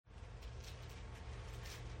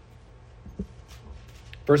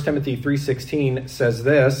1 Timothy 3:16 says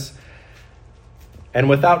this, "And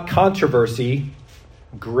without controversy,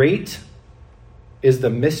 great is the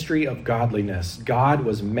mystery of godliness. God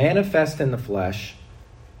was manifest in the flesh,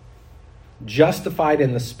 justified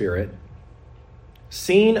in the Spirit,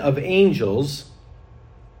 seen of angels,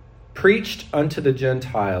 preached unto the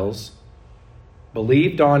Gentiles,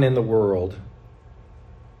 believed on in the world,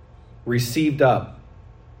 received up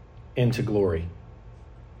into glory."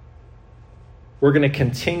 We're going to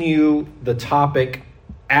continue the topic,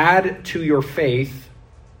 add to your faith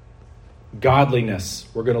godliness.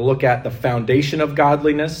 We're going to look at the foundation of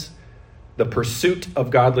godliness, the pursuit of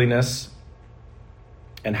godliness,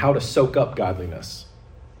 and how to soak up godliness.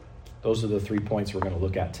 Those are the 3 points we're going to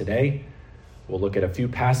look at today. We'll look at a few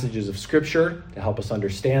passages of Scripture to help us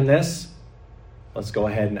understand this. Let's go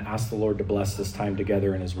ahead and ask the Lord to bless this time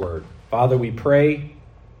together in His Word. Father, we pray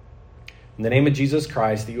in the name of Jesus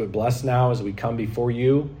Christ that you would bless now as we come before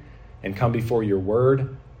you and come before your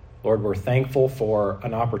Word. Lord, we're thankful for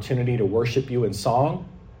an opportunity to worship you in song.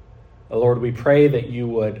 Lord, we pray that you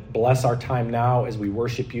would bless our time now as we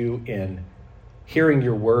worship you in hearing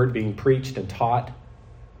your word being preached and taught.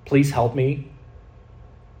 Please help me.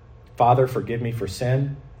 Father, forgive me for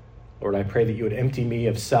sin. Lord, I pray that you would empty me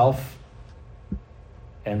of self.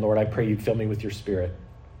 And Lord, I pray you'd fill me with your Spirit.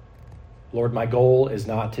 Lord, my goal is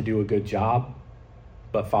not to do a good job,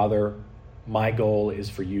 but Father, my goal is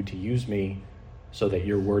for you to use me so that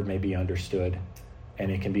your word may be understood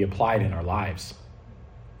and it can be applied in our lives.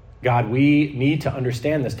 God, we need to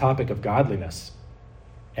understand this topic of godliness,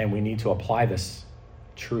 and we need to apply this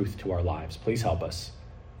truth to our lives. Please help us.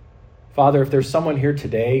 Father, if there's someone here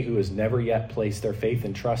today who has never yet placed their faith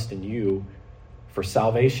and trust in you for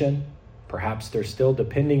salvation, perhaps they're still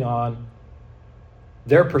depending on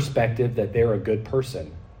their perspective that they're a good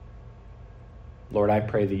person. Lord, I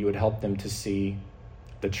pray that you would help them to see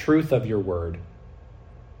the truth of your word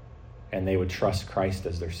and they would trust Christ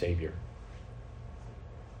as their Savior.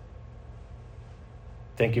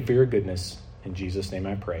 Thank you for your goodness. In Jesus' name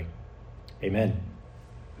I pray. Amen.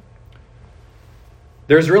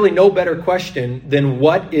 There's really no better question than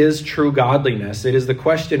what is true godliness. It is the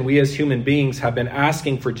question we as human beings have been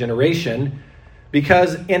asking for generation,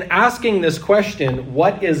 because in asking this question,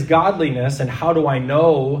 what is godliness and how do I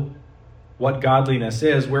know what godliness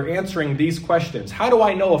is, we're answering these questions. How do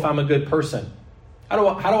I know if I'm a good person? How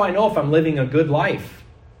do I know if I'm living a good life?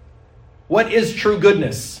 What is true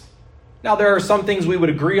goodness? Now, there are some things we would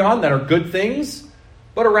agree on that are good things,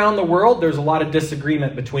 but around the world, there's a lot of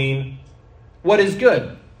disagreement between what is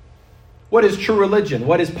good. What is true religion?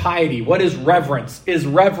 What is piety? What is reverence? Is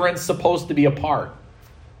reverence supposed to be a part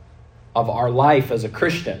of our life as a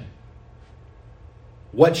Christian?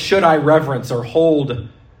 What should I reverence or hold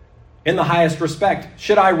in the highest respect?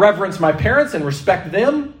 Should I reverence my parents and respect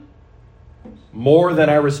them more than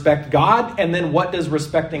I respect God? And then what does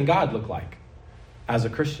respecting God look like as a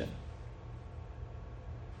Christian?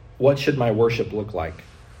 What should my worship look like?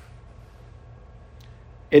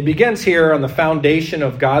 It begins here on the foundation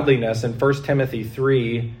of godliness in 1 Timothy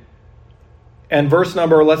 3. And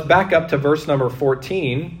let's back up to verse number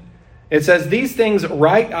 14. It says, "These things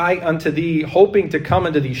write I unto thee, hoping to come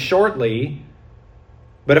unto thee shortly.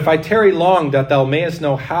 But if I tarry long, that thou mayest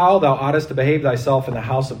know how thou oughtest to behave thyself in the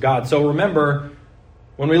house of God." So remember,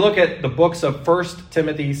 when we look at the books of 1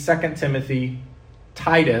 Timothy, 2 Timothy,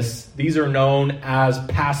 Titus, these are known as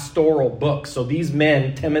pastoral books. So these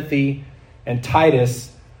men, Timothy and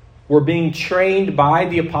Titus, were being trained by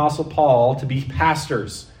the Apostle Paul to be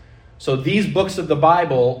pastors. So these books of the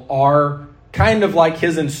Bible are kind of like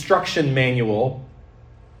his instruction manual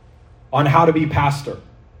on how to be pastor.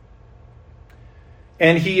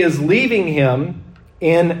 And he is leaving him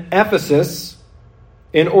in Ephesus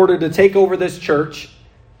in order to take over this church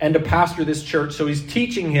and to pastor this church. So he's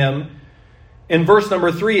teaching him. In verse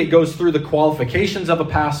number 3, it goes through the qualifications of a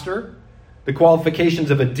pastor, the qualifications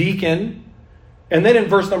of a deacon. And then in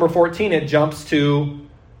verse number 14, it jumps to,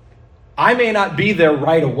 I may not be there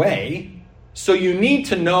right away, so you need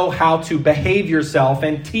to know how to behave yourself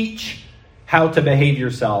and teach how to behave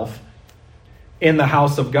yourself in the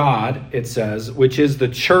house of God, it says, which is the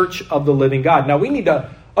church of the living God. Now, we need to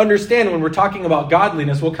understand when we're talking about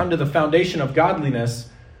godliness, we'll come to the foundation of godliness,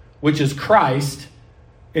 which is Christ,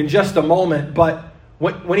 in just a moment. But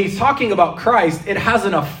when he's talking about Christ, it has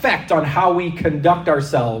an effect on how we conduct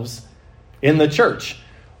ourselves in the church.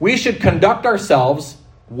 We should conduct ourselves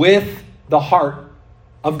with the heart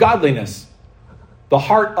of godliness, the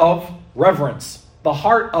heart of reverence, the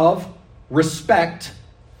heart of respect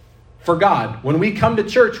for God. When we come to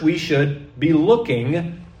church, we should be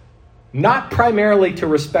looking not primarily to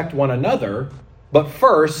respect one another, But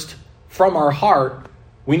first, from our heart,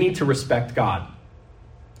 we need to respect God,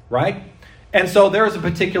 right? And so there's a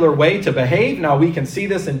particular way to behave. Now, we can see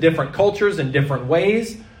this in different cultures in different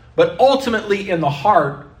ways, but ultimately in the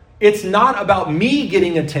heart, it's not about me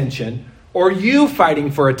getting attention or you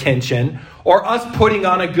fighting for attention or us putting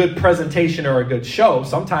on a good presentation or a good show.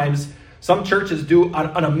 Sometimes some churches do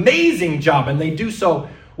an amazing job, and they do so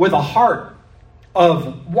with a heart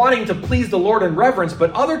of wanting to please the Lord in reverence,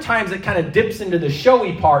 but other times it kind of dips into the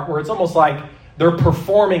showy part where it's almost like they're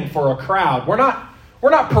performing for a crowd. We're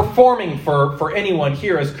not performing for anyone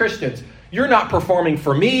here as Christians. You're not performing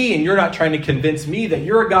for me, and you're not trying to convince me that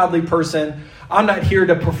you're a godly person. I'm not here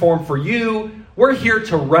to perform for you. We're here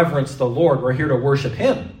to reverence the Lord. We're here to worship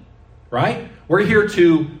Him, right? We're here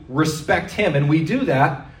to respect Him, and we do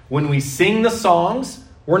that when we sing the songs.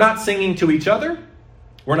 We're not singing to each other.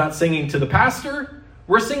 We're not singing to the pastor.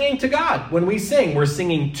 We're singing to God. When we sing, we're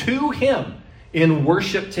singing to Him in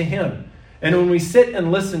worship to Him. And when we sit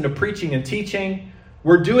and listen to preaching and teaching,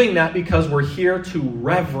 we're doing that because we're here to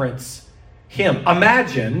reverence Him.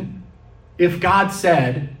 Imagine if God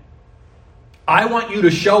said, I want you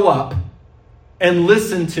to show up and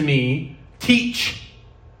listen to me teach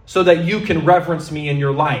so that you can reverence me in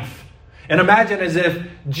your life. And imagine as if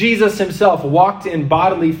Jesus Himself walked in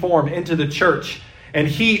bodily form into the church and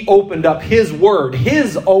He opened up His word,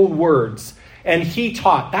 His own words, and He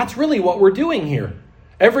taught. That's really what we're doing here.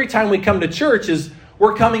 Every time we come to church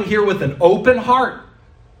we're coming here with an open heart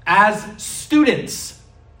as students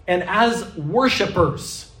and as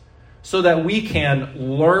worshipers so that we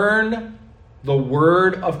can learn the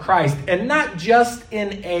word of Christ, and not just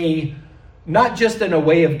in a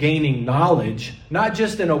way of gaining knowledge, not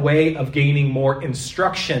just in a way of gaining more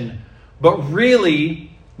instruction, but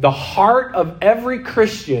really the heart of every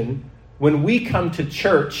Christian when we come to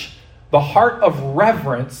church, the heart of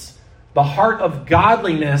reverence, the heart of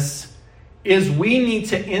godliness, is we need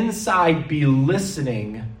to inside be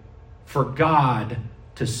listening for God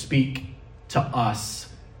to speak to us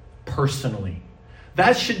personally.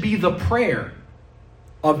 That should be the prayer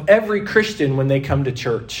of every Christian when they come to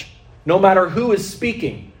church. No matter who is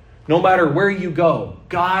speaking, no matter where you go,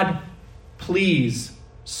 God, please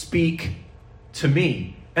speak to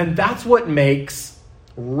me. And that's what makes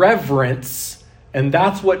reverence, and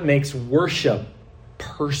that's what makes worship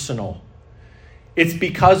personal. It's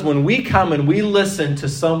because when we come and we listen to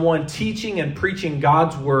someone teaching and preaching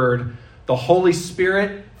God's word, the Holy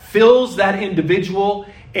Spirit fills that individual.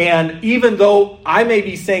 And even though I may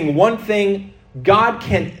be saying one thing, God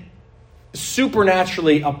can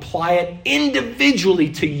supernaturally apply it individually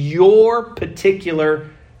to your particular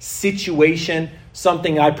situation,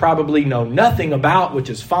 something I probably know nothing about, which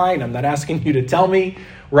is fine. I'm not asking you to tell me,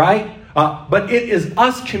 right? But it is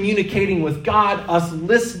us communicating with God, us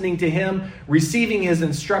listening to Him, receiving His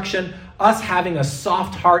instruction, us having a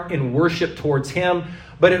soft heart in worship towards Him.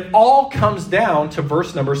 But it all comes down to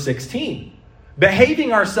verse number 16.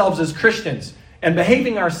 Behaving ourselves as Christians and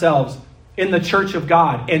behaving ourselves in the church of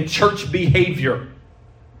God and church behavior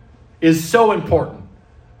is so important.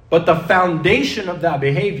 But the foundation of that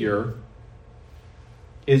behavior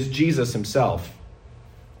is Jesus Himself.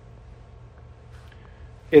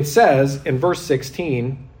 It says in verse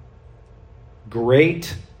 16,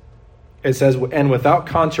 it says, and without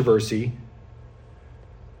controversy,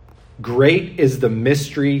 great is the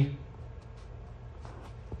mystery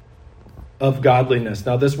of godliness.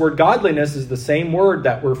 Now, this word godliness is the same word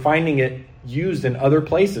that we're finding it used in other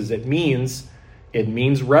places. It means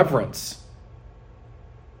reverence.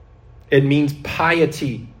 It means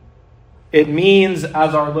piety. It means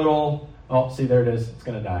as our little, see, there it is. It's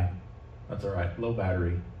going to die. That's all right. Low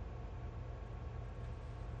battery.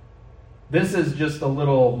 This is just a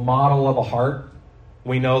little model of a heart.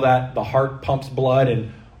 We know that the heart pumps blood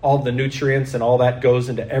and all the nutrients and all that goes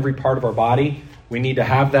into every part of our body. We need to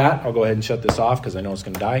have that. I'll go ahead and shut this off because I know it's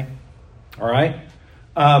going to die. All right?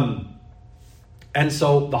 And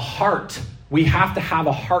so the heart, we have to have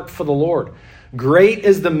a heart for the Lord. Great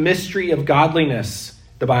is the mystery of godliness,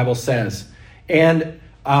 the Bible says. And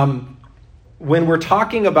when we're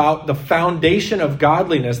talking about the foundation of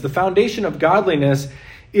godliness,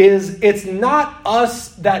 it's not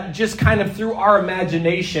us that just kind of through our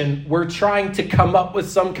imagination, we're trying to come up with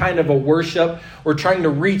some kind of a worship. We're trying to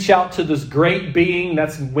reach out to this great being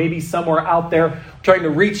that's maybe somewhere out there. We're trying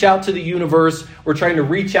to reach out to the universe. We're trying to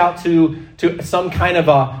reach out to some kind of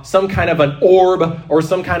an orb or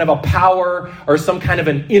some kind of a power or some kind of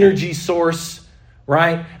an energy source,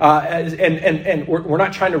 right? And we're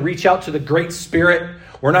not trying to reach out to the Great Spirit.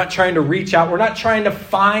 We're not trying to reach out. We're not trying to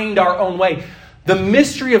find our own way. The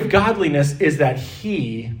mystery of godliness is that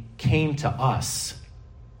He came to us.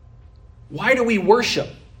 Why do we worship?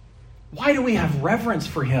 Why do we have reverence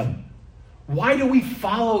for him? Why do we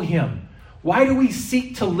follow him? Why do we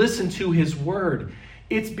seek to listen to his word?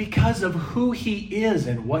 It's because of who he is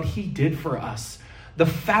and what he did for us. The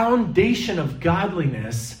foundation of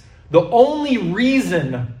godliness, the only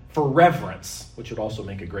reason for reverence, which would also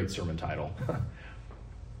make a great sermon title.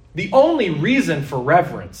 The only reason for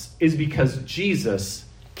reverence is because Jesus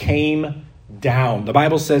came down. The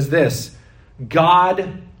Bible says this: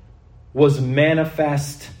 God was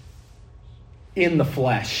manifest in the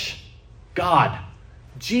flesh. God,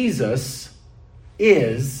 Jesus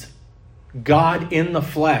is God in the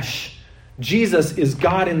flesh. Jesus is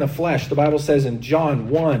God in the flesh. The Bible says in John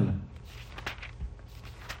 1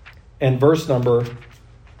 and verse number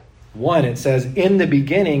 1, it says, "In the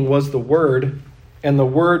beginning was the Word, and the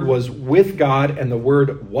Word was with God, and the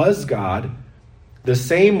Word was God. The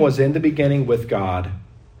same was in the beginning with God.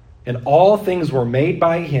 And all things were made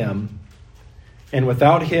by him, and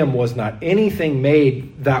without him was not anything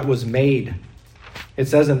made that was made." It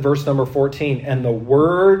says in verse number 14, "And the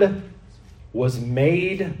Word was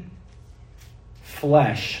made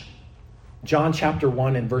flesh." John chapter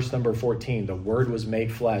 1 and verse number 14, the Word was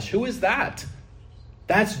made flesh. Who is that?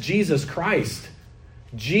 That's Jesus Christ.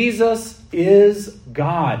 Jesus is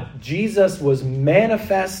God. Jesus was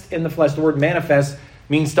manifest in the flesh. The word manifest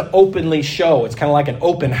means to openly show. It's kind of like an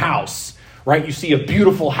open house, right? You see a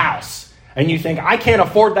beautiful house and you think, I can't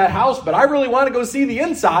afford that house, but I really want to go see the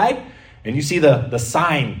inside. And you see the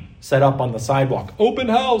sign set up on the sidewalk, open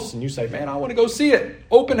house. And you say, man, I want to go see it.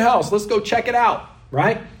 Open house. Let's go check it out,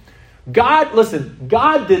 right? God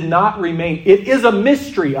did not remain. It is a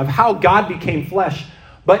mystery of how God became flesh,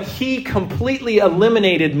 but he completely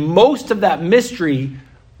eliminated most of that mystery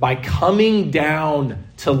by coming down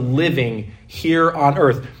to living here on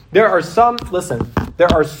earth. There are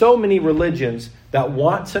so many religions that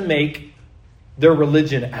want to make their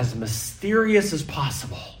religion as mysterious as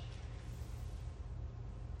possible.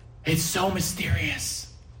 It's so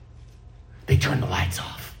mysterious. They turn the lights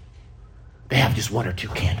off. They have just one or two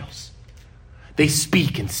candles. They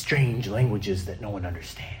speak in strange languages that no one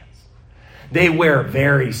understands. They wear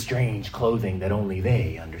very strange clothing that only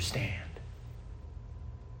they understand.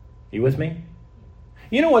 You with me?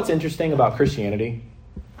 You know what's interesting about Christianity?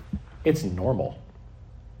 It's normal.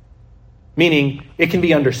 Meaning, it can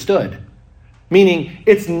be understood. Meaning,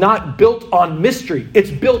 it's not built on mystery.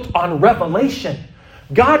 It's built on revelation.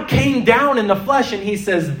 God came down in the flesh and he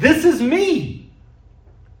says, this is me.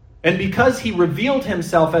 And because he revealed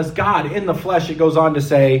himself as God in the flesh, it goes on to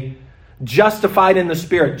say, justified in the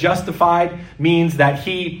Spirit. Justified means that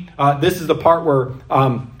this is the part where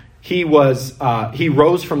he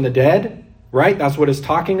rose from the dead, right? That's what it's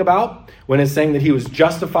talking about when it's saying that he was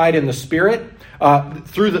justified in the Spirit.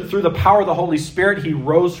 Through the power of the Holy Spirit, he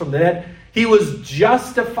rose from the dead. He was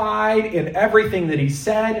justified in everything that he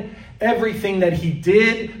said, everything that he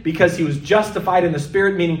did, because he was justified in the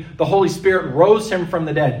Spirit, meaning the Holy Spirit rose him from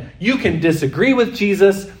the dead. You can disagree with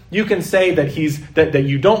Jesus. You can say that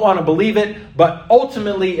you don't want to believe it, but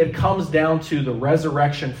ultimately it comes down to the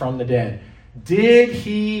resurrection from the dead. Did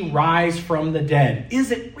he rise from the dead?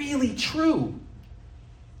 Is it really true?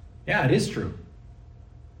 Yeah, it is true.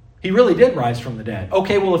 He really did rise from the dead.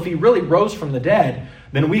 Okay, well, if he really rose from the dead,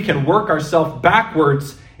 then we can work ourselves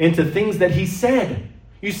backwards into things that he said.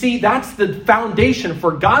 You see, that's the foundation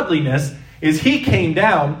for godliness, is he came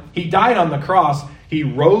down, he died on the cross, he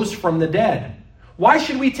rose from the dead. Why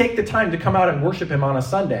should we take the time to come out and worship him on a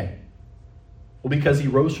Sunday? Well, because he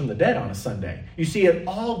rose from the dead on a Sunday. You see, it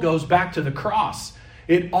all goes back to the cross.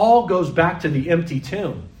 It all goes back to the empty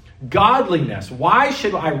tomb. Godliness. Why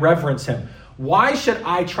should I reverence him? Why should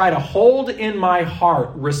I try to hold in my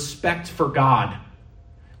heart respect for God?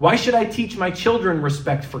 Why should I teach my children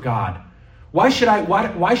respect for God? Why should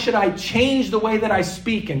I change the way that I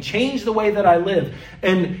speak and change the way that I live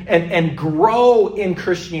and grow in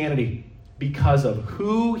Christianity? Because of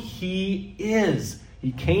who he is.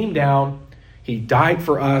 He came down. He died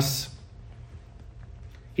for us.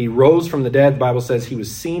 He rose from the dead. The Bible says he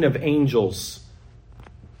was seen of angels.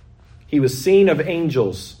 He was seen of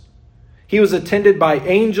angels. He was attended by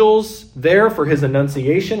angels there for his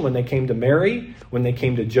annunciation when they came to Mary, when they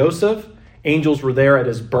came to Joseph. Angels were there at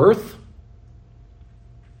his birth.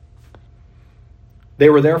 They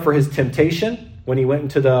were there for his temptation when he went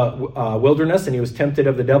into the wilderness and he was tempted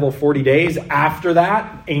of the devil 40 days. After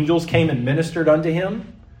that, angels came and ministered unto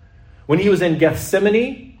him. When he was in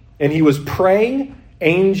Gethsemane and he was praying,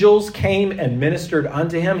 angels came and ministered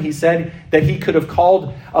unto him. He said that he could have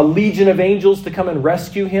called a legion of angels to come and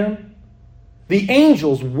rescue him. The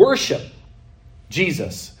angels worship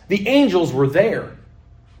Jesus. The angels were there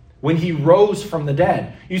when he rose from the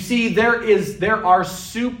dead. You see, there are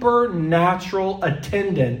supernatural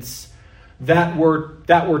attendants that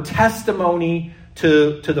were testimony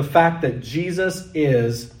to the fact that Jesus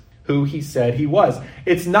is who he said he was.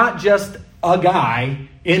 It's not just a guy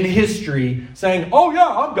in history saying, oh yeah,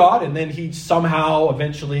 I'm God, and then he somehow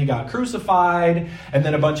eventually got crucified, and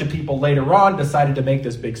then a bunch of people later on decided to make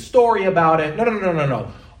this big story about it.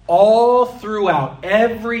 No. All throughout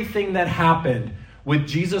everything that happened with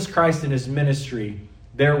Jesus Christ and his ministry,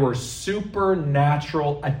 there were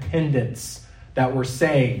supernatural attendants that were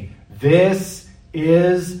saying, this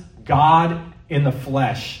is God in the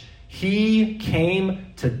flesh. He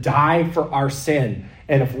came to die for our sin.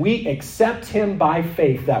 And if we accept him by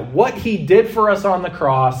faith, that what he did for us on the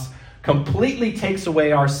cross completely takes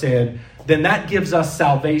away our sin, then that gives us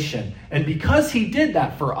salvation. And because he did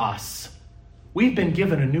that for us, we've been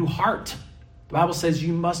given a new heart. The Bible says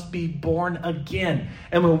you must be born again.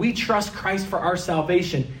 And when we trust Christ for our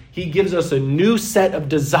salvation, he gives us a new set of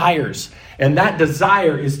desires. And that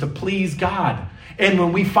desire is to please God. And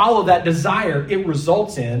when we follow that desire, it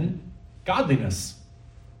results in godliness.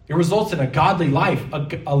 It results in a godly life,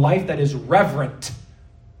 a life that is reverent.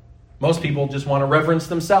 Most people just want to reverence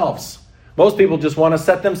themselves. Most people just want to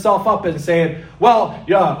set themselves up and say, well,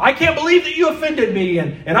 yeah, I can't believe that you offended me,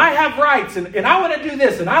 and I have rights, and I want to do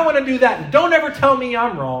this, and I want to do that, and don't ever tell me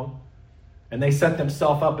I'm wrong. And they set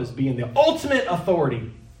themselves up as being the ultimate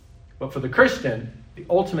authority. But for the Christian, the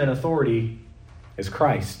ultimate authority is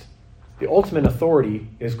Christ. The ultimate authority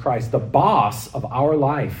is Christ. The boss of our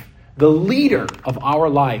life, the leader of our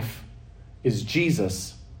life is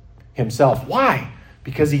Jesus himself. Why?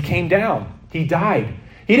 Because he came down. He died.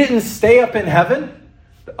 He didn't stay up in heaven.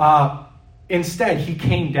 Instead, he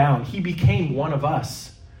came down. He became one of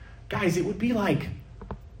us. Guys, it would be like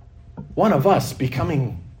one of us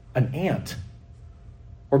becoming an ant,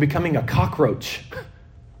 or becoming a cockroach,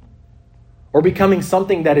 or becoming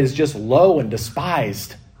something that is just low and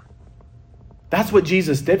despised. That's what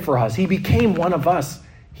Jesus did for us. He became one of us.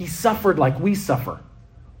 He suffered like we suffer.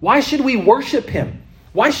 Why should we worship him?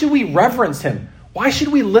 Why should we reverence him? Why should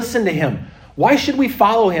we listen to him? Why should we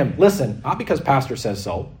follow him? Listen, not because pastor says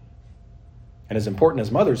so, and as important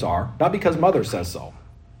as mothers are, not because mother says so,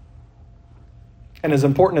 and as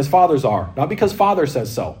important as fathers are, not because father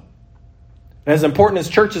says so, and as important as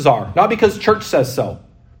churches are, not because church says so,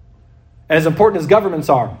 and as important as governments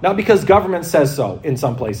are, not because government says so in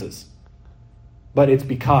some places, but it's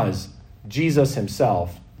because Jesus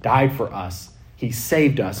himself died for us. He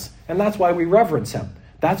saved us, and that's why we reverence him.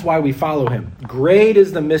 That's why we follow him. Great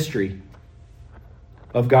is the mystery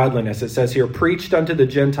of godliness. It says here, preached unto the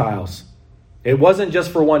Gentiles. It wasn't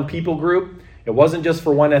just for one people group. It wasn't just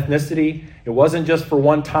for one ethnicity. It wasn't just for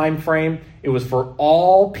one time frame. It was for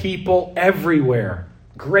all people everywhere.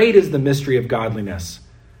 Great is the mystery of godliness.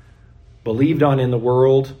 Believed on in the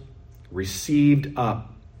world, received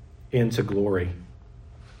up into glory.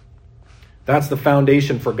 That's the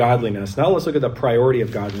foundation for godliness. Now let's look at the priority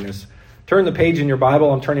of godliness. Turn the page in your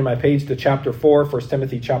Bible. I'm turning my page to chapter 4, 1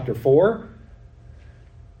 Timothy chapter 4.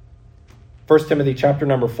 1 Timothy chapter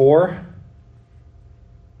number 4.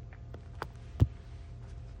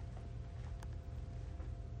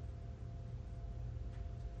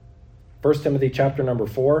 First Timothy chapter number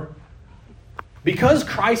 4. Because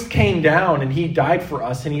Christ came down and he died for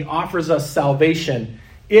us and he offers us salvation,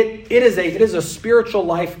 it is a spiritual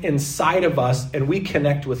life inside of us, and we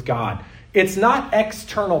connect with God. It's not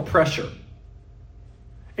external pressure.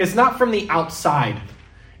 It's not from the outside.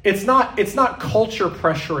 It's not culture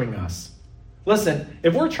pressuring us. Listen,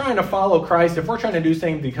 if we're trying to follow Christ, if we're trying to do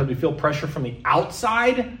things because we feel pressure from the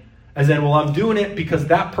outside, as in, well, I'm doing it because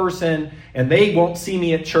that person, and they won't see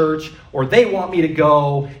me at church, or they want me to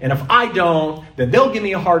go, and if I don't, then they'll give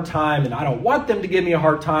me a hard time, and I don't want them to give me a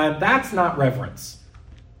hard time. That's not reverence.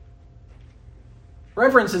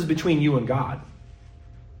 Reverence is between you and God.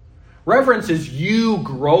 Reverence is you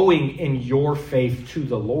growing in your faith to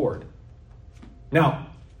the Lord. Now,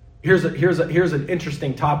 here's an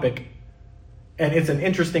interesting topic, and it's an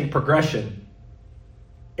interesting progression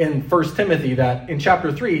in 1 Timothy, that in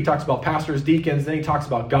chapter 3, he talks about pastors, deacons, then he talks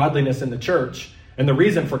about godliness in the church. And the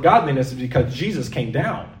reason for godliness is because Jesus came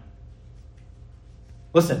down.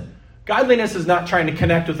 Listen, godliness is not trying to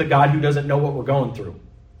connect with a God who doesn't know what we're going through.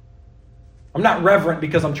 I'm not reverent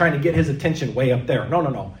because I'm trying to get his attention way up there.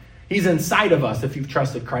 No. He's inside of us if you've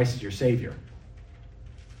trusted Christ as your Savior.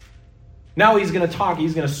 Now he's going to talk.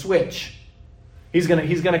 He's going to switch. He's going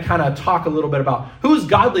to kind of talk a little bit about who's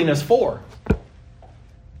godliness for?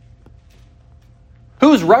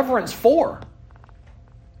 Who's reverence for?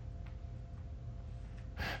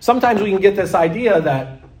 Sometimes we can get this idea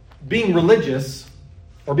that being religious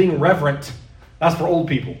or being reverent, that's for old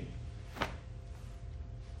people.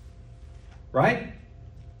 Right?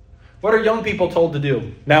 What are young people told to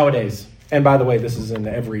do nowadays? And by the way, this is in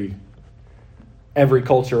every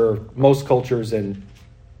culture, most cultures, and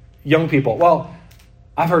young people. Well,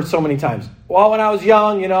 I've heard so many times, well, when I was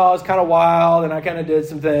young, I was kind of wild and I kind of did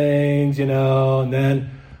some things, and then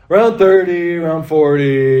around 30, around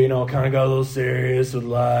 40, kind of got a little serious with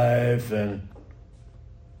life and,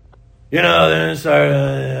 then it started.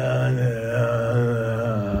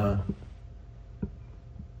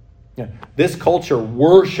 This culture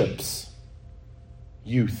worships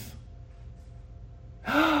youth.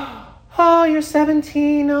 Oh, you're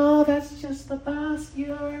 17. Oh, that's just the best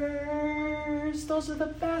years. Those are the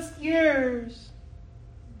best years.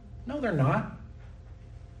 No, they're not.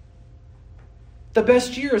 The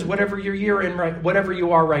best year is whatever you're in, whatever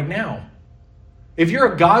you are right now. If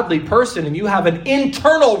you're a godly person and you have an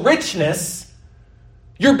internal richness,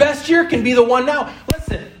 your best year can be the one now.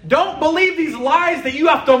 Listen, don't believe these lies that you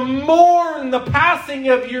have to mourn the passing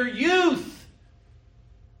of your youth.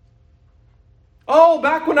 Oh,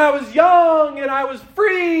 back when I was young and I was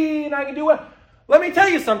free and I can do what? Let me tell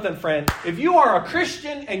you something, friend. If you are a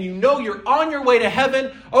Christian and you know you're on your way to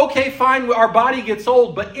heaven, okay, fine, our body gets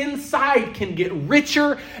old, but inside can get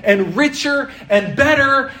richer and richer and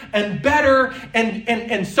better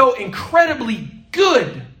and so incredibly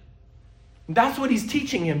good. That's what he's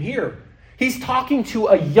teaching him here. He's talking to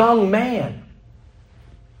a young man.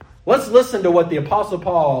 Let's listen to what the Apostle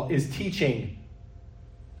Paul is teaching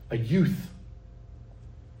a youth.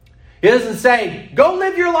 He doesn't say, go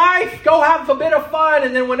live your life, go have a bit of fun,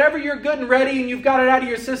 and then whenever you're good and ready and you've got it out of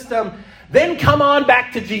your system, then come on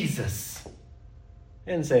back to Jesus.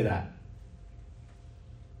 He didn't say that.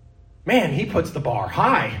 Man, he puts the bar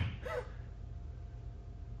high.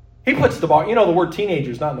 He puts the bar, the word teenager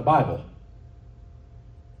is not in the Bible.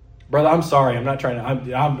 Brother, I'm sorry, I'm not trying to,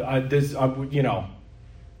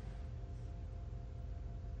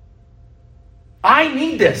 I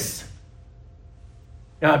need this.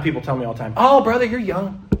 People tell me all the time, oh, brother, you're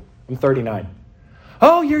young. I'm 39.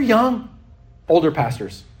 Oh, you're young. Older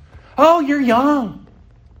pastors. Oh, you're young.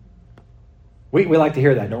 We like to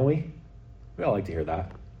hear that, don't we? We all like to hear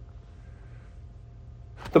that.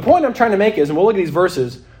 The point I'm trying to make is, and we'll look at these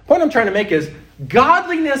verses, the point I'm trying to make is,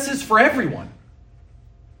 godliness is for everyone.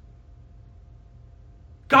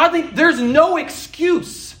 There's no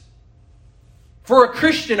excuse for a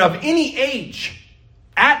Christian of any age,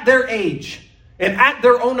 at their age, and at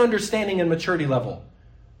their own understanding and maturity level,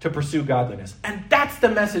 to pursue godliness. And that's the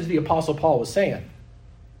message the Apostle Paul was saying.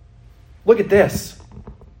 Look at this.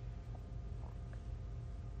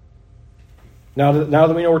 Now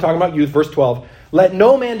that we know we're talking about youth, verse 12. Let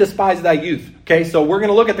no man despise thy youth. Okay, so we're going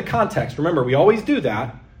to look at the context. Remember, we always do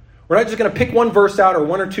that. We're not just going to pick one verse out or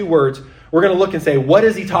one or two words. We're going to look and say, what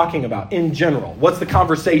is he talking about in general? What's the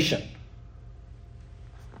conversation?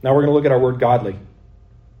 Now we're going to look at our word godly.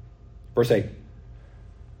 Verse 8.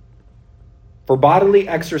 For bodily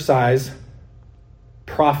exercise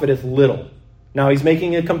profiteth little. Now he's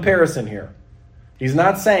making a comparison here. He's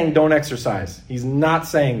not saying don't exercise. He's not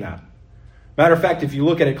saying that. Matter of fact, if you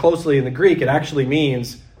look at it closely in the Greek, it actually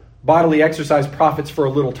means bodily exercise profits for a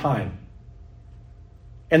little time.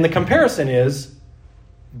 And the comparison is,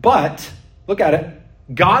 but, look at it,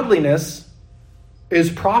 godliness is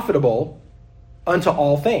profitable unto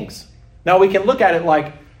all things. Now we can look at it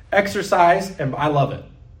like exercise, and I love it.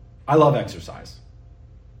 I love exercise.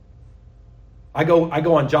 I go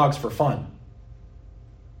on jogs for fun.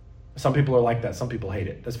 Some people are like that. Some people hate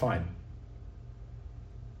it. That's fine.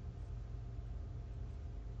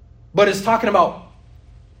 But it's talking about,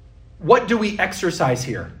 what do we exercise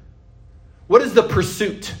here? What is the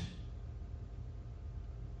pursuit?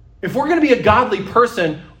 If we're going to be a godly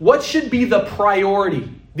person, what should be the priority?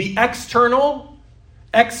 The external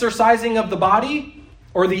exercising of the body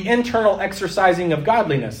or the internal exercising of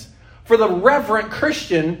godliness? For the reverent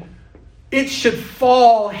Christian, it should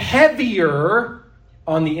fall heavier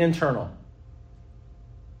on the internal.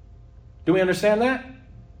 Do we understand that?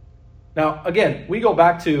 Now, again, we go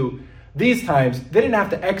back to these times. They didn't have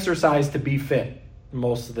to exercise to be fit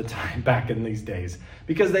most of the time back in these days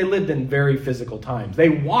because they lived in very physical times. They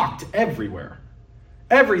walked everywhere.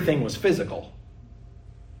 Everything was physical.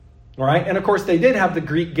 All right? And of course, they did have the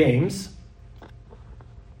Greek games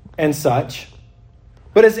and such.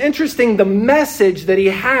 But it's interesting, the message that he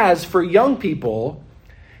has for young people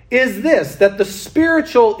is this, that the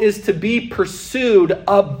spiritual is to be pursued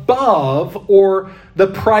above, or the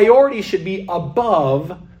priority should be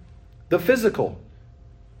above the physical.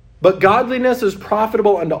 But godliness is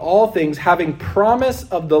profitable unto all things, having promise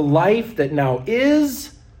of the life that now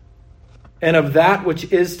is and of that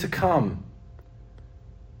which is to come.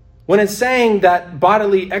 When it's saying that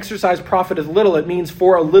bodily exercise profiteth little, it means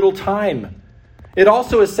for a little time. It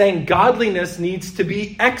also is saying godliness needs to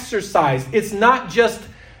be exercised. It's not just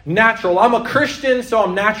natural. I'm a Christian, so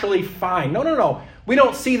I'm naturally fine. No. We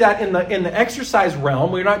don't see that in the exercise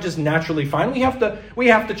realm. We're not just naturally fine. We have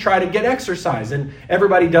to try to get exercise, and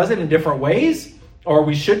everybody does it in different ways. Or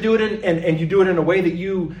we should do it and you do it in a way that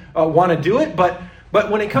you want to do it. But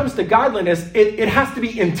when it comes to godliness, it has to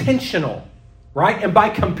be intentional, right? And by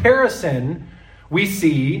comparison, we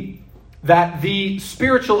see that the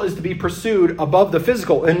spiritual is to be pursued above the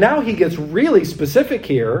physical. And now he gets really specific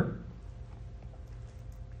here.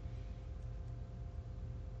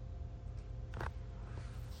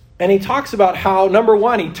 And he talks about how, number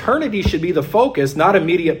one, eternity should be the focus, not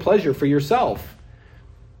immediate pleasure for yourself.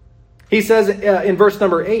 He says in verse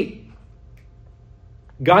number 8,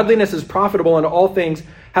 godliness is profitable unto all things,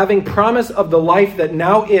 having promise of the life that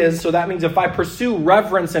now is. So that means if I pursue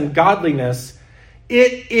reverence and godliness,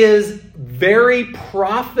 it is very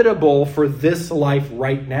profitable for this life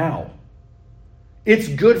right now. It's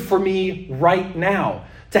good for me right now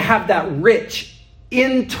to have that rich,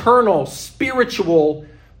 internal, spiritual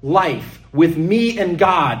life with me and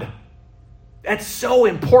God. That's so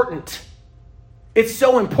important. It's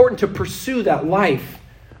so important to pursue that life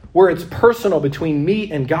where it's personal between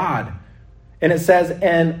me and God. And it says,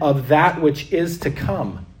 and of that which is to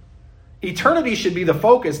come. Eternity should be the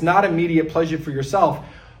focus, not immediate pleasure for yourself.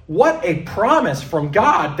 What a promise from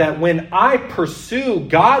God that when I pursue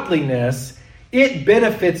godliness, it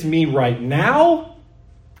benefits me right now,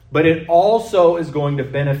 but it also is going to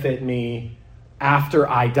benefit me after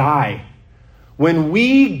I die. When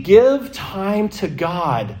we give time to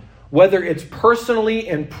God, whether it's personally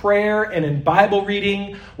in prayer and in Bible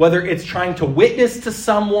reading, whether it's trying to witness to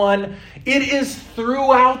someone, it is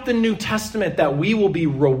throughout the New Testament that we will be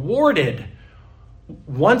rewarded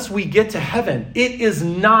once we get to heaven. It is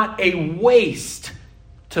not a waste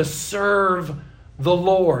to serve the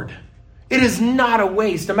Lord. It is not a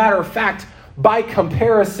waste. As a matter of fact, by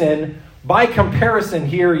comparison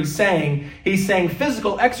here, he's saying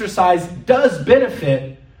physical exercise does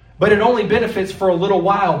benefit, but it only benefits for a little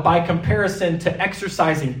while by comparison to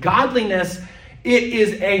exercising godliness. It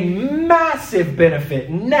is a massive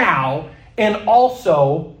benefit now and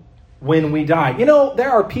also when we die. You know,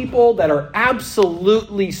 there are people that are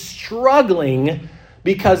absolutely struggling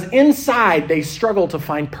because inside they struggle to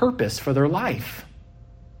find purpose for their life.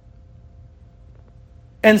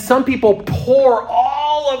 And some people pour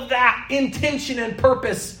all of that intention and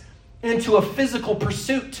purpose into a physical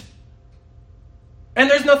pursuit. And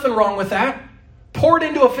there's nothing wrong with that. Pour it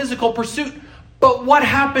into a physical pursuit. But what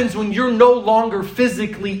happens when you're no longer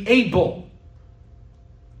physically able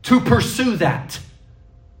to pursue that?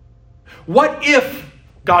 What if,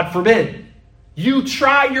 God forbid, you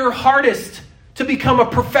try your hardest to become a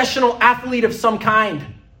professional athlete of some kind,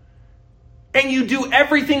 and you do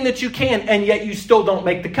everything that you can, and yet you still don't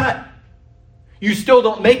make the cut? You still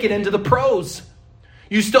don't make it into the pros.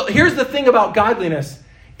 Here's the thing about godliness.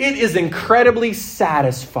 It is incredibly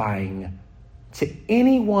satisfying to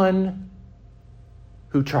anyone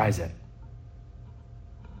who tries it.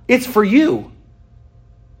 It's for you.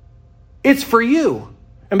 It's for you.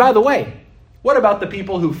 And by the way, what about the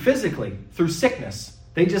people who physically, through sickness,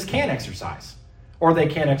 they just can't exercise? Or they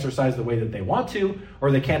can't exercise the way that they want to,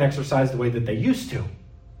 or they can't exercise the way that they used to.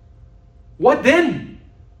 What then?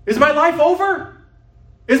 Is my life over?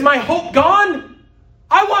 Is my hope gone?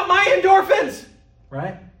 I want my endorphins,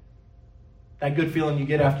 right? That good feeling you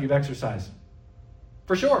get after you've exercised.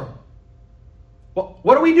 For sure. Well,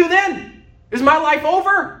 what do we do then? Is my life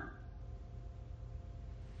over?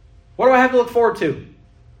 What do I have to look forward to?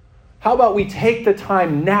 How about we take the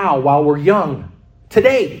time now while we're young?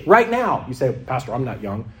 Today, right now. You say, Pastor, I'm not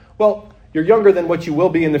young. Well, you're younger than what you will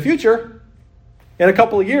be in the future. In a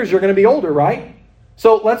couple of years, you're going to be older, right?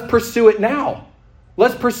 So let's pursue it now.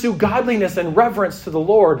 Let's pursue godliness and reverence to the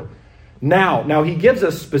Lord now. Now, he gives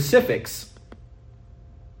us specifics.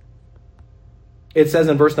 It says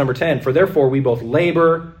in verse number 10, for therefore we both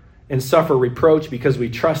labor and suffer reproach because we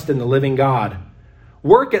trust in the living God.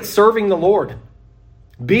 Work at serving the Lord.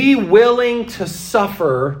 Be willing to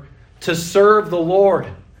suffer to serve the Lord.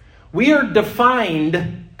 We are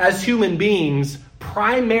defined as human beings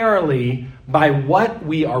primarily by what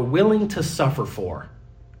we are willing to suffer for.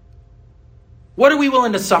 What are we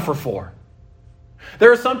willing to suffer for?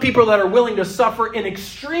 There are some people that are willing to suffer in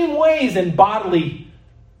extreme ways in bodily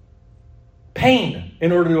pain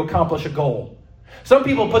in order to accomplish a goal. Some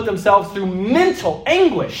people put themselves through mental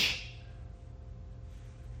anguish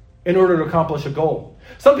in order to accomplish a goal.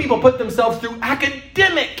 Some people put themselves through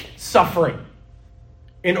academic suffering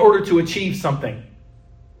in order to achieve something.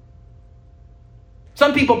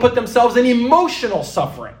 Some people put themselves in emotional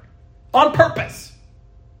suffering on purpose.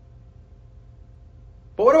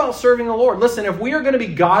 But what about serving the Lord? Listen, if we are going to be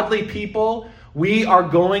godly people, we are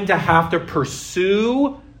going to have to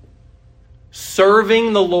pursue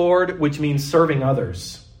serving the Lord, which means serving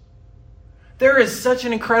others. There is such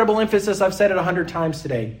an incredible emphasis, I've said it 100 times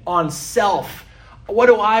today, on self. What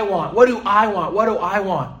do I want? What do I want? What do I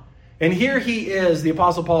want? And here he is, the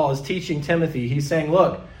Apostle Paul is teaching Timothy. He's saying,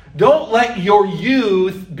 look, don't let your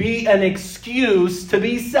youth be an excuse to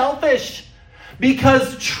be selfish.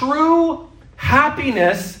 Because true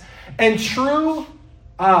happiness and true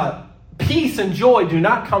peace and joy do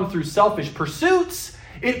not come through selfish pursuits.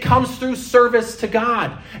 It comes through service to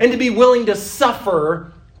God. And to be willing to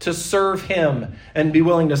suffer to serve Him. And be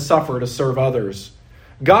willing to suffer to serve others.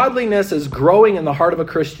 Godliness is growing in the heart of a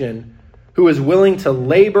Christian who is willing to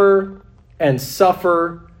labor and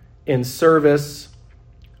suffer in service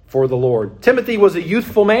for the Lord. Timothy was a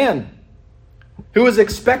youthful man who was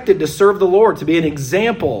expected to serve the Lord, to be an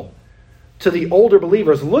example to the older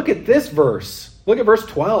believers. Look at this verse. Look at verse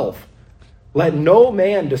 12. Let no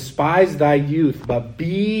man despise thy youth, but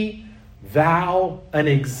be thou an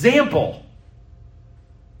example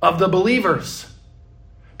of the believers.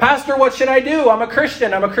 Pastor, what should I do? I'm a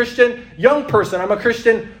Christian. I'm a Christian young person. I'm a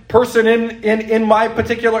Christian person in my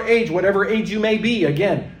particular age, whatever age you may be.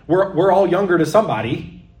 Again, we're all younger to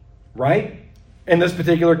somebody, right? In this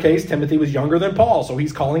particular case, Timothy was younger than Paul, so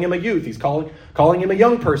he's calling him a youth. He's calling him a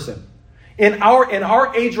young person. In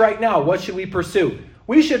our age right now, what should we pursue?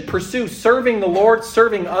 We should pursue serving the Lord,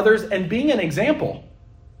 serving others, and being an example.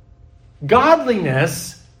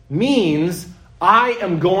 Godliness means I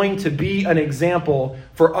am going to be an example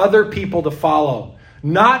for other people to follow.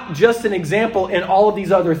 Not just an example in all of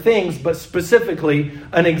these other things, but specifically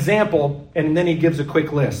an example. And then he gives a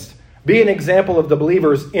quick list. Be an example of the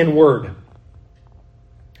believers in word.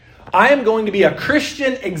 I am going to be a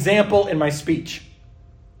Christian example in my speech.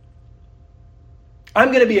 I'm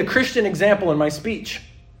going to be a Christian example in my speech.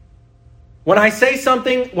 When I say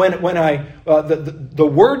something, when I the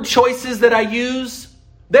word choices that I use,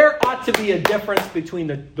 there ought to be a difference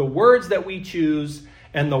between the words that we choose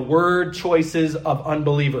and the word choices of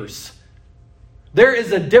unbelievers. There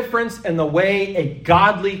is a difference in the way a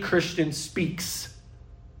godly Christian speaks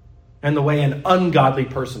and the way an ungodly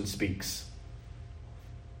person speaks.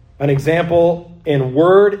 An example in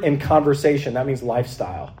word and conversation, that means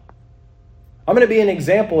lifestyle. I'm going to be an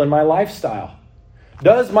example in my lifestyle.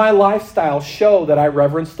 Does my lifestyle show that I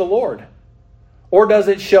reverence the Lord? Or does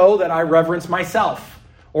it show that I reverence myself?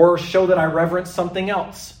 Or show that I reverence something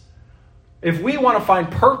else? If we want to find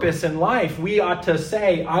purpose in life, we ought to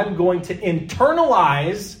say, I'm going to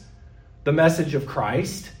internalize the message of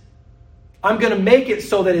Christ. I'm going to make it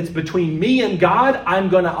so that it's between me and God. I'm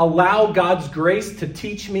going to allow God's grace to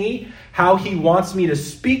teach me how He wants me to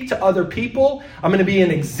speak to other people. I'm going to be an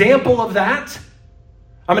example of that.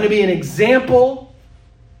 I'm going to be an example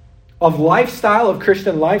of lifestyle, of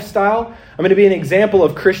Christian lifestyle. I'm going to be an example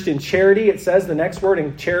of Christian charity. It says the next word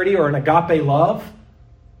in charity, or an agape love.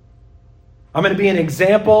 I'm going to be an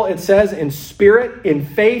example, it says, in spirit, in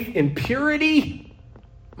faith, in purity.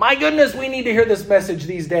 My goodness, we need to hear this message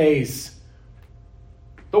these days.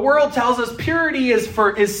 The world tells us purity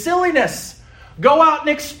is silliness. Go out and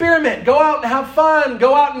experiment. Go out and have fun.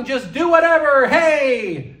 Go out and just do whatever.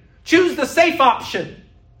 Hey, choose the safe option.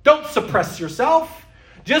 Don't suppress yourself.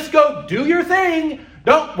 Just go do your thing.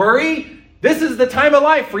 Don't worry. This is the time of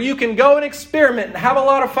life where you can go and experiment and have a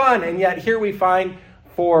lot of fun. And yet here we find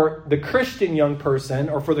for the Christian young person,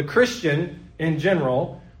 or for the Christian in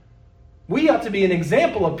general, we ought to be an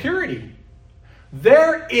example of purity.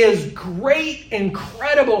 There is great,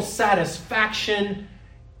 incredible satisfaction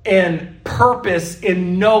and purpose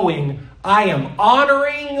in knowing I am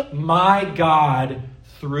honoring my God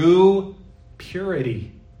through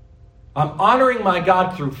purity. I'm honoring my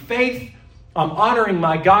God through faith. I'm honoring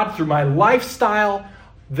my God through my lifestyle.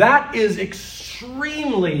 That is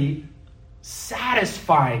extremely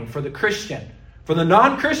satisfying for the Christian. For the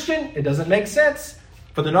non-Christian, it doesn't make sense.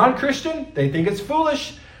 For the non-Christian, they think it's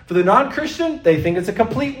foolish. For the non-Christian, they think it's a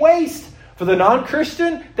complete waste. For the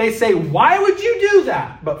non-Christian, they say, why would you do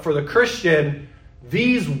that? But for the Christian,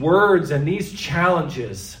 these words and these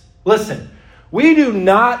challenges. Listen, we do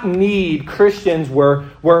not need Christians where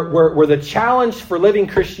the challenge for living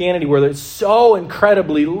Christianity, where it's so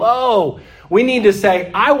incredibly low. We need to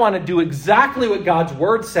say, I want to do exactly what God's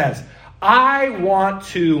word says. I want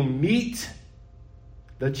to meet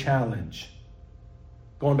the challenge.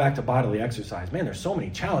 Going back to bodily exercise, man, there's so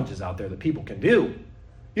many challenges out there that people can do.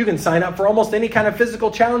 You can sign up for almost any kind of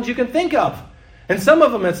physical challenge you can think of. And some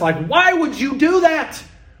of them, it's like, why would you do that?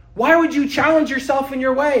 Why would you challenge yourself in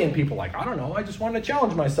your way? And people are like, I don't know, I just wanted to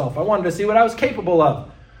challenge myself. I wanted to see what I was capable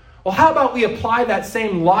of. Well, how about we apply that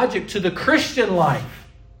same logic to the Christian life?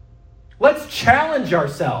 Let's challenge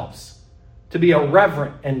ourselves to be a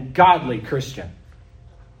reverent and godly Christian.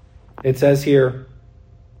 It says here,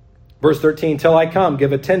 verse 13, till I come,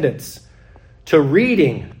 give attendance to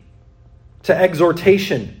reading, to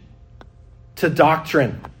exhortation, to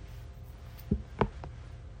doctrine.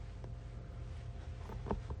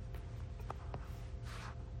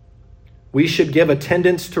 We should give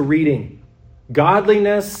attendance to reading.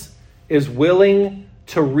 Godliness is willing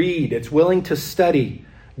to read. It's willing to study.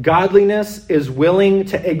 Godliness is willing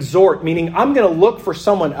to exhort, meaning I'm going to look for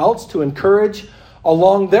someone else to encourage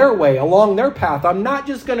along their way, along their path. I'm not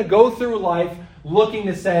just going to go through life looking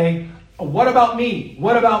to say, what about me?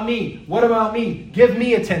 What about me? What about me? Give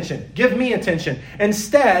me attention. Give me attention.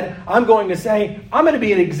 Instead, I'm going to say, I'm going to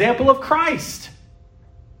be an example of Christ.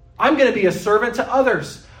 I'm going to be a servant to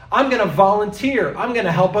others. I'm going to volunteer. I'm going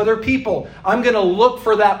to help other people. I'm going to look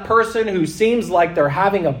for that person who seems like they're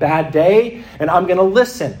having a bad day, and I'm going to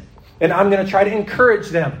listen. And I'm going to try to encourage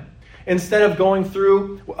them. Instead of going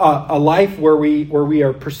through a life where we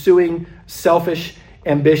are pursuing selfish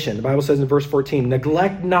ambition. The Bible says in verse 14,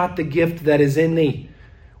 neglect not the gift that is in thee,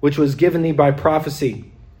 which was given thee by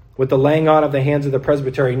prophecy, with the laying on of the hands of the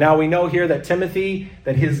presbytery. Now we know here that Timothy,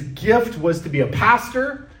 that his gift was to be a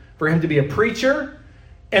pastor, for him to be a preacher.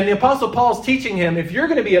 And the Apostle Paul is teaching him, if you're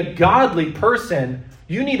going to be a godly person,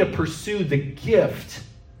 you need to pursue the gift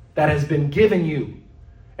that has been given you.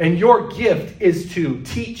 And your gift is to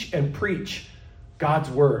teach and preach God's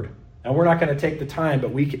word. Now, we're not going to take the time,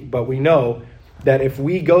 but we know that if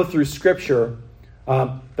we go through Scripture,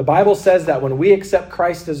 the Bible says that when we accept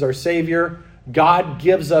Christ as our Savior, God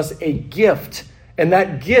gives us a gift. And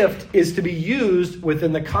that gift is to be used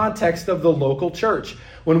within the context of the local church.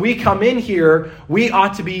 When we come in here, we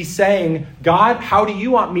ought to be saying, God, how do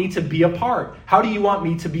you want me to be a part? How do you want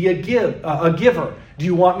me to be a giver? Do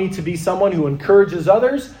you want me to be someone who encourages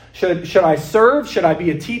others? Should I serve? Should I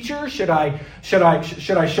be a teacher? Should I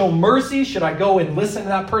show mercy? Should I go and listen to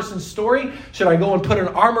that person's story? Should I go and put an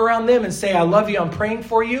arm around them and say, I love you, I'm praying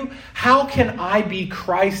for you? How can I be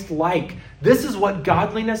Christ-like? This is what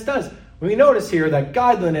godliness does. We notice here that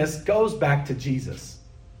godliness goes back to Jesus.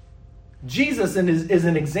 Jesus is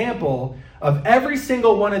an example of every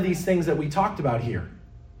single one of these things that we talked about here.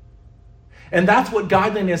 And that's what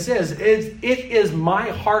godliness is. It is my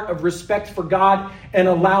heart of respect for God and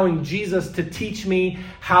allowing Jesus to teach me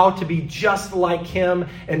how to be just like him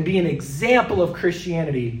and be an example of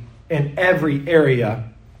Christianity in every area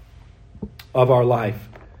of our life.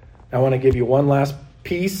 I want to give you one last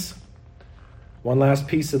piece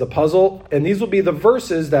of the puzzle. And these will be the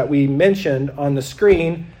verses that we mentioned on the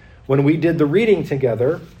screen when we did the reading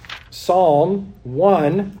together. Psalm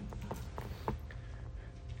 1.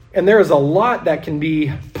 And there is a lot that can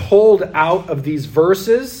be pulled out of these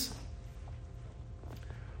verses.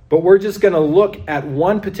 But we're just going to look at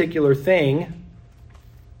one particular thing.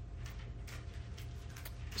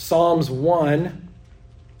 Psalms 1,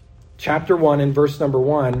 chapter 1 and verse number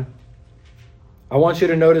 1. I want you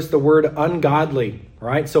to notice the word ungodly,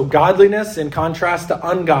 right? So godliness in contrast to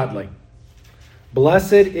ungodly.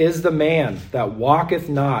 Blessed is the man that walketh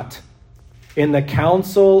not in the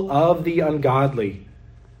counsel of the ungodly,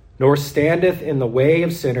 nor standeth in the way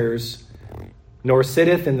of sinners, nor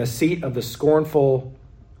sitteth in the seat of the scornful,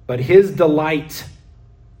 but his delight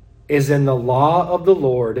is in the law of the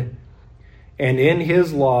Lord, and in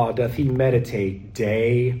his law doth he meditate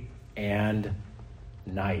day and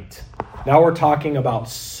night. Now we're talking about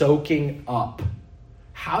soaking up.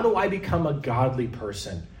 How do I become a godly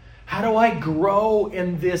person? How do I grow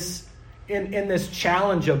in this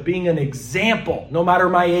challenge of being an example, no matter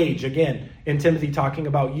my age? Again, in Timothy talking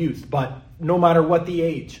about youth, but no matter what the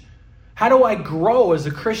age. How do I grow as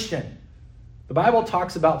a Christian? The Bible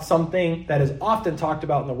talks about something that is often talked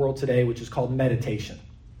about in the world today, which is called meditation.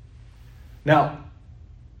 Now,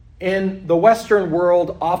 in the Western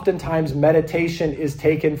world, oftentimes meditation is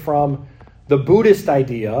taken from the Buddhist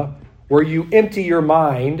idea where you empty your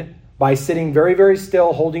mind by sitting very, very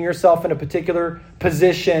still, holding yourself in a particular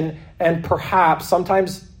position, and perhaps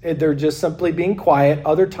sometimes they're just simply being quiet.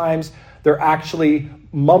 Other times they're actually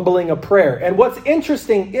mumbling a prayer. And what's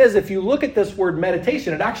interesting is if you look at this word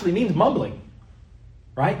meditation, it actually means mumbling,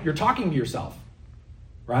 right? You're talking to yourself,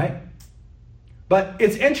 right? But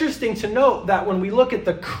it's interesting to note that when we look at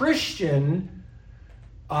the Christian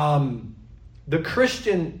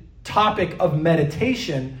topic of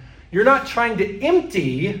meditation, you're not trying to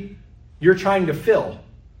empty, you're trying to fill.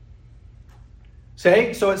 So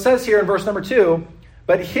it says here in verse number 2,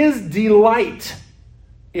 but his delight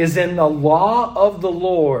is in the law of the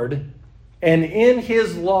Lord, and in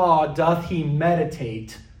his law doth he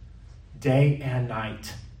meditate day and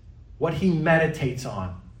night. What he meditates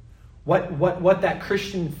on. What that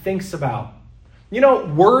Christian thinks about. You know,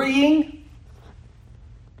 worrying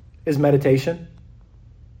is meditation.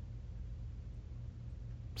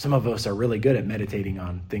 Some of us are really good at meditating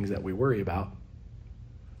on things that we worry about.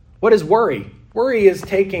 What is worry? Worry is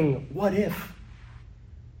taking what if?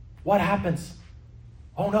 What happens?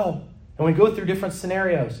 Oh no. And we go through different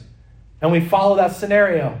scenarios. And we follow that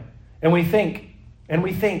scenario. And we think. And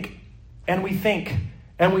we think. And we think.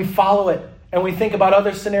 And we follow it. And we think about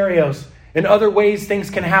other scenarios and other ways things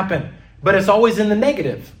can happen. But it's always in the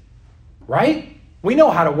negative. Right? We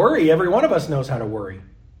know how to worry. Every one of us knows how to worry.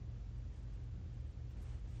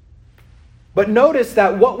 But notice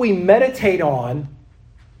that what we meditate on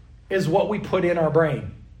is what we put in our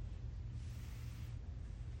brain.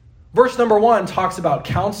 Verse number 1 talks about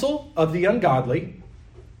counsel of the ungodly.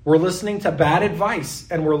 We're listening to bad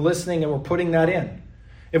advice, and we're listening and we're putting that in.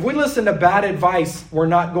 If we listen to bad advice, we're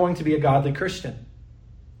not going to be a godly Christian.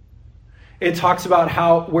 It talks about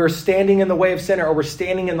how we're standing in the way of sin, or we're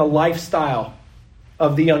standing in the lifestyle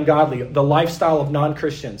of the ungodly, the lifestyle of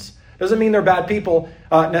non-Christians. Doesn't mean they're bad people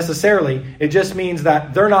necessarily. It just means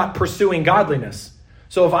that they're not pursuing godliness.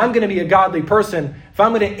 So if I'm going to be a godly person, if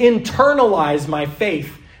I'm going to internalize my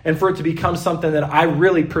faith and for it to become something that I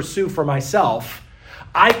really pursue for myself,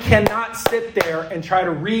 I cannot sit there and try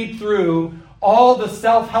to read through all the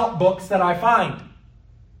self-help books that I find,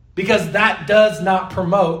 because that does not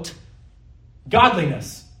promote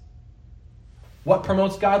godliness. What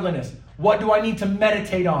promotes godliness? What do I need to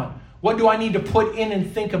meditate on? What do I need to put in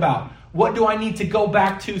and think about? What do I need to go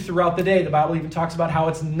back to throughout the day? The Bible even talks about how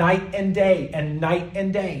it's night and day and night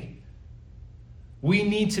and day. We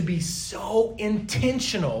need to be so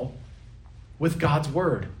intentional with God's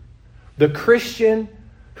word. The Christian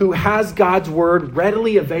who has God's word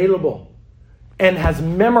readily available and has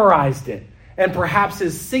memorized it and perhaps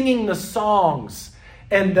is singing the songs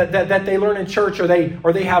and that they learn in church, or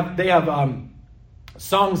they have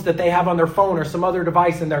songs that they have on their phone or some other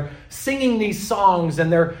device, and they're singing these songs,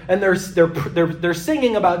 and they're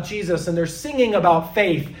singing about Jesus, and they're singing about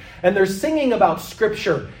faith, and they're singing about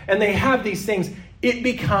Scripture, and they have these things. It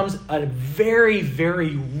becomes a very,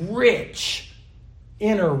 very rich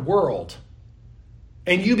inner world,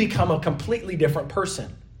 and you become a completely different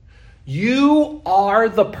person. You are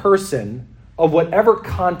the person of whatever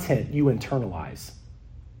content you internalize.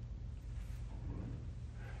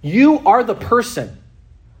 You are the person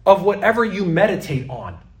of whatever you meditate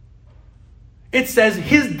on. It says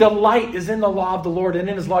his delight is in the law of the Lord, and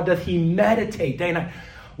in his law doth he meditate day and night.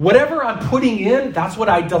 Whatever I'm putting in, that's what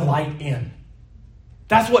I delight in.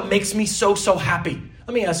 That's what makes me so happy.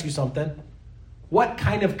 Let me ask you something. What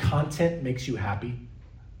kind of content makes you happy?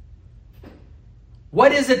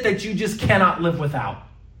 What is it that you just cannot live without?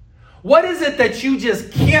 What is it that you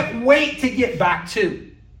just can't wait to get back to?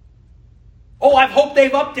 Oh, I hope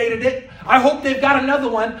they've updated it. I hope they've got another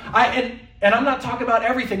one. And I'm not talking about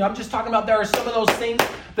everything. I'm just talking about there are some of those things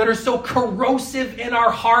that are so corrosive in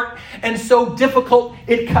our heart and so difficult.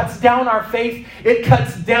 It cuts down our faith. It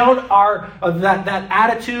cuts down that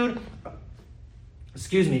attitude.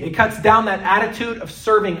 It cuts down that attitude of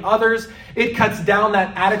serving others. It cuts down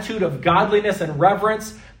that attitude of godliness and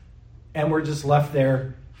reverence. And we're just left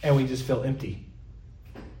there and we just feel empty.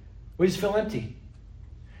 We just feel empty.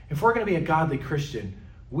 If we're going to be a godly Christian,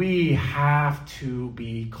 we have to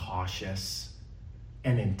be cautious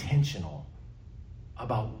and intentional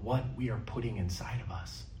about what we are putting inside of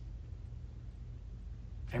us.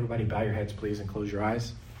 Everybody bow your heads, please, and close your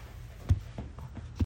eyes.